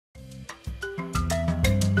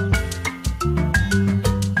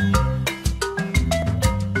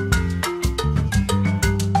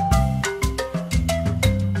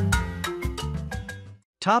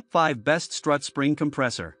Top 5 Best Strut Spring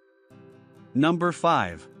Compressor. Number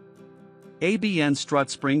 5. ABN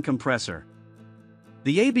Strut Spring Compressor.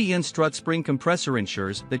 The ABN Strut Spring Compressor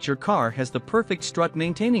ensures that your car has the perfect strut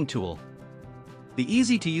maintaining tool. The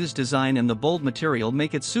easy-to-use design and the bold material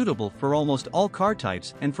make it suitable for almost all car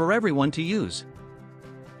types and for everyone to use.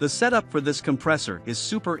 The setup for this compressor is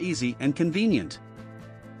super easy and convenient.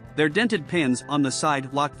 Their dented pins on the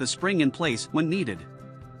side lock the spring in place when needed.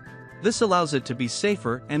 This allows it to be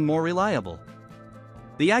safer and more reliable.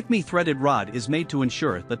 The Acme threaded rod is made to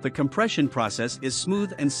ensure that the compression process is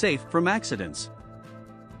smooth and safe from accidents.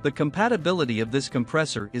 The compatibility of this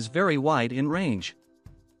compressor is very wide in range.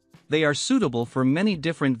 They are suitable for many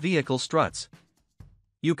different vehicle struts.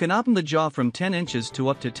 You can open the jaw from 10 inches to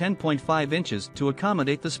up to 10.5 inches to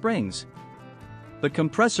accommodate the springs. The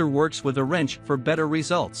compressor works with a wrench for better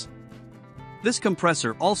results. This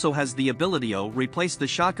compressor also has the ability to replace the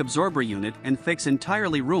shock absorber unit and fix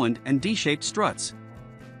entirely ruined and D-shaped struts.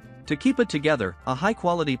 To keep it together, a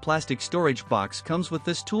high-quality plastic storage box comes with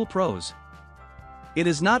this tool. Pros: it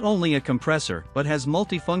is not only a compressor but has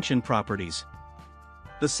multifunction properties.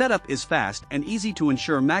 The setup is fast and easy to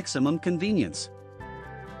ensure maximum convenience.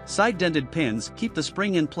 Side-dented pins keep the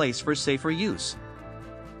spring in place for safer use.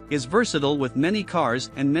 Is versatile with many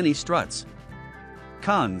cars and many struts.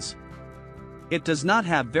 Cons: it does not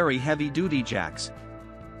have very heavy-duty jacks.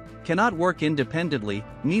 Cannot work independently,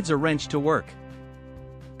 needs a wrench to work.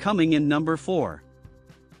 Coming in number 4.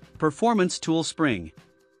 Performance Tool Spring.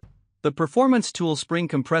 The Performance Tool Spring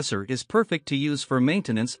Compressor is perfect to use for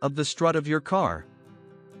maintenance of the strut of your car.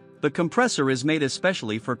 The compressor is made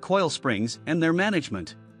especially for coil springs and their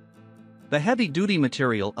management. The heavy-duty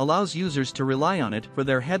material allows users to rely on it for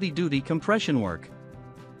their heavy-duty compression work.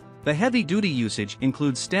 The heavy-duty usage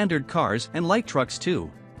includes standard cars and light trucks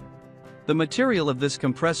too. The material of this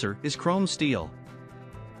compressor is chrome steel.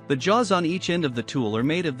 The jaws on each end of the tool are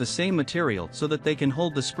made of the same material so that they can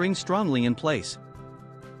hold the spring strongly in place.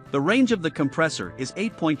 The range of the compressor is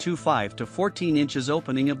 8.25 to 14 inches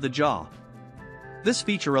opening of the jaw. This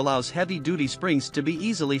feature allows heavy-duty springs to be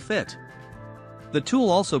easily fit. The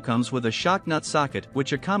tool also comes with a shock nut socket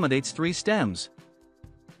which accommodates 3 stems.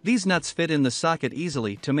 These nuts fit in the socket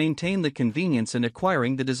easily to maintain the convenience in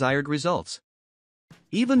acquiring the desired results.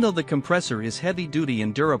 Even though the compressor is heavy-duty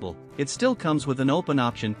and durable, it still comes with an open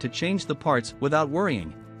option to change the parts without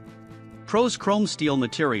worrying. Pros: chrome steel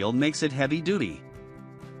material makes it heavy-duty.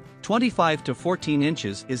 25 to 14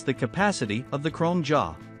 inches is the capacity of the chrome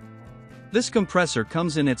jaw. This compressor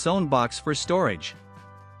comes in its own box for storage.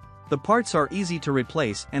 The parts are easy to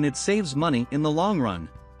replace and it saves money in the long run.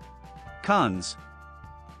 Cons: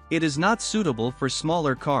 it is not suitable for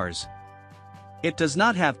smaller cars. It does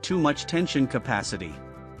not have too much tension capacity.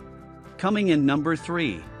 Coming in number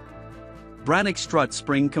 3. Branick Strut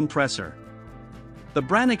Spring Compressor. The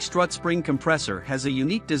Branick Strut Spring Compressor has a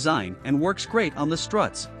unique design and works great on the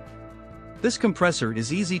struts. This compressor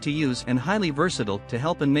is easy to use and highly versatile to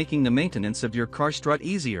help in making the maintenance of your car strut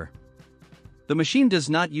easier. The machine does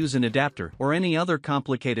not use an adapter or any other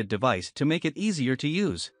complicated device to make it easier to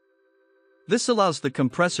use. This allows the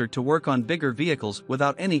compressor to work on bigger vehicles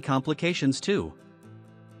without any complications too.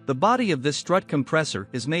 The body of this strut compressor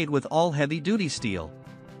is made with all heavy-duty steel.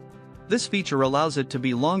 This feature allows it to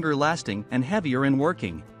be longer lasting and heavier in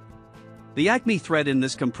working. The Acme thread in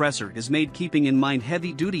this compressor is made keeping in mind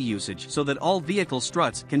heavy-duty usage so that all vehicle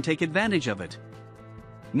struts can take advantage of it.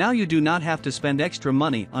 Now you do not have to spend extra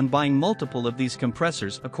money on buying multiple of these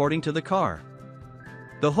compressors according to the car.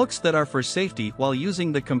 The hooks that are for safety while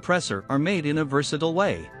using the compressor are made in a versatile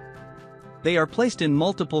way. They are placed in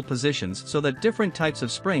multiple positions so that different types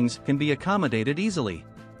of springs can be accommodated easily.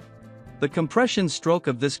 The compression stroke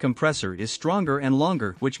of this compressor is stronger and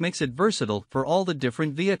longer, which makes it versatile for all the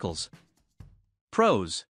different vehicles.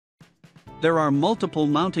 Pros: there are multiple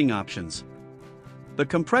mounting options. The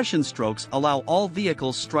compression strokes allow all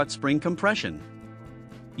vehicles strut spring compression.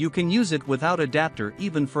 You can use it without adapter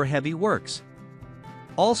even for heavy works.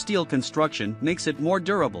 All steel construction makes it more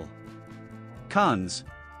durable. Cons: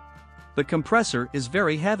 the compressor is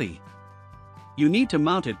very heavy. You need to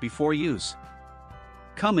mount it before use.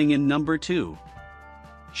 Coming in number 2.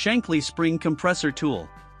 Shankly Spring Compressor Tool.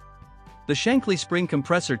 The Shankly Spring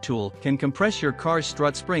Compressor Tool can compress your car's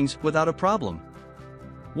strut springs without a problem.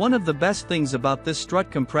 One of the best things about this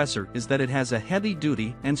strut compressor is that it has a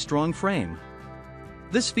heavy-duty and strong frame.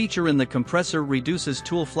 This feature in the compressor reduces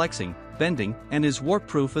tool flexing, bending, and is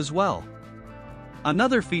warp-proof as well.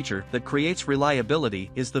 Another feature that creates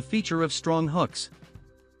reliability is the feature of strong hooks.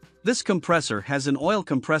 This compressor has an oil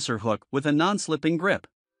compressor hook with a non-slipping grip.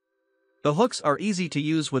 The hooks are easy to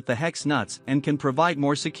use with the hex nuts and can provide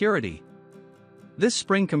more security. This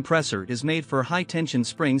spring compressor is made for high-tension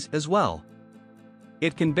springs as well.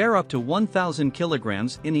 It can bear up to 1,000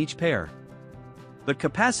 kilograms in each pair. The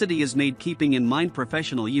capacity is made keeping in mind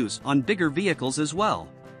professional use on bigger vehicles as well.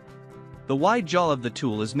 The wide jaw of the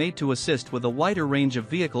tool is made to assist with a wider range of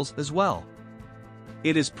vehicles as well.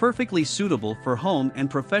 It is perfectly suitable for home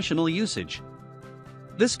and professional usage.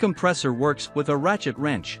 This compressor works with a ratchet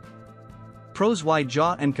wrench. Pro's wide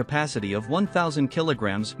jaw and capacity of 1,000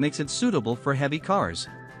 kilograms makes it suitable for heavy cars.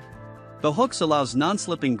 The hooks allows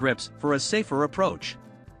non-slipping grips for a safer approach.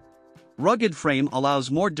 Rugged frame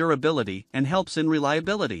allows more durability and helps in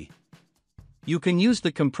reliability. You can use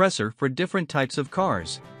the compressor for different types of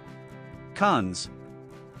cars. Cons: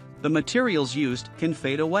 the materials used can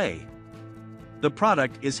fade away. The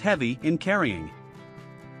product is heavy in carrying.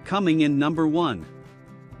 Coming in number 1.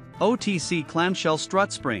 OTC Clamshell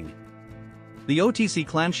Strut Spring. The OTC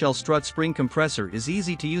Clamshell Strut Spring Compressor is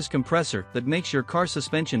easy to use compressor that makes your car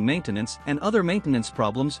suspension maintenance and other maintenance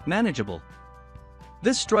problems manageable.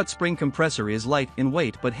 This strut spring compressor is light in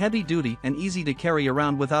weight but heavy duty and easy to carry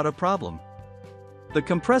around without a problem. The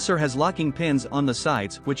compressor has locking pins on the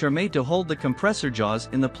sides which are made to hold the compressor jaws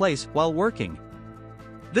in the place while working.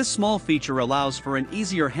 This small feature allows for an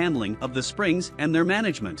easier handling of the springs and their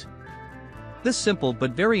management. This simple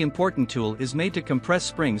but very important tool is made to compress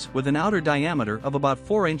springs with an outer diameter of about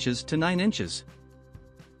 4 inches to 9 inches.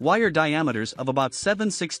 Wire diameters of about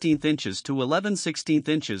 7/16 inches to 11/16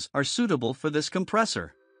 inches are suitable for this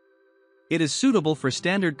compressor. It is suitable for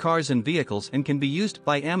standard cars and vehicles and can be used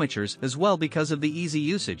by amateurs as well because of the easy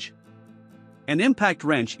usage. An impact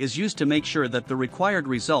wrench is used to make sure that the required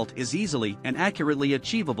result is easily and accurately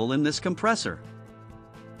achievable in this compressor.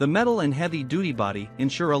 The metal and heavy-duty body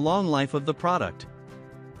ensure a long life of the product.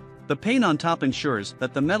 The paint on top ensures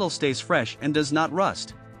that the metal stays fresh and does not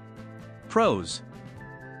rust. Pros: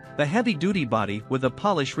 the heavy-duty body with a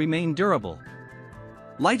polish remain durable.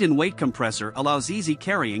 Light in weight compressor allows easy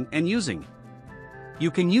carrying and using. You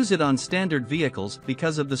can use it on standard vehicles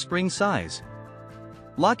because of the spring size.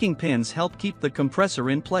 Locking pins help keep the compressor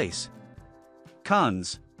in place.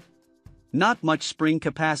 Cons: not much spring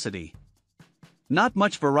capacity. Not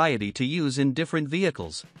much variety to use in different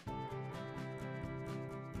vehicles.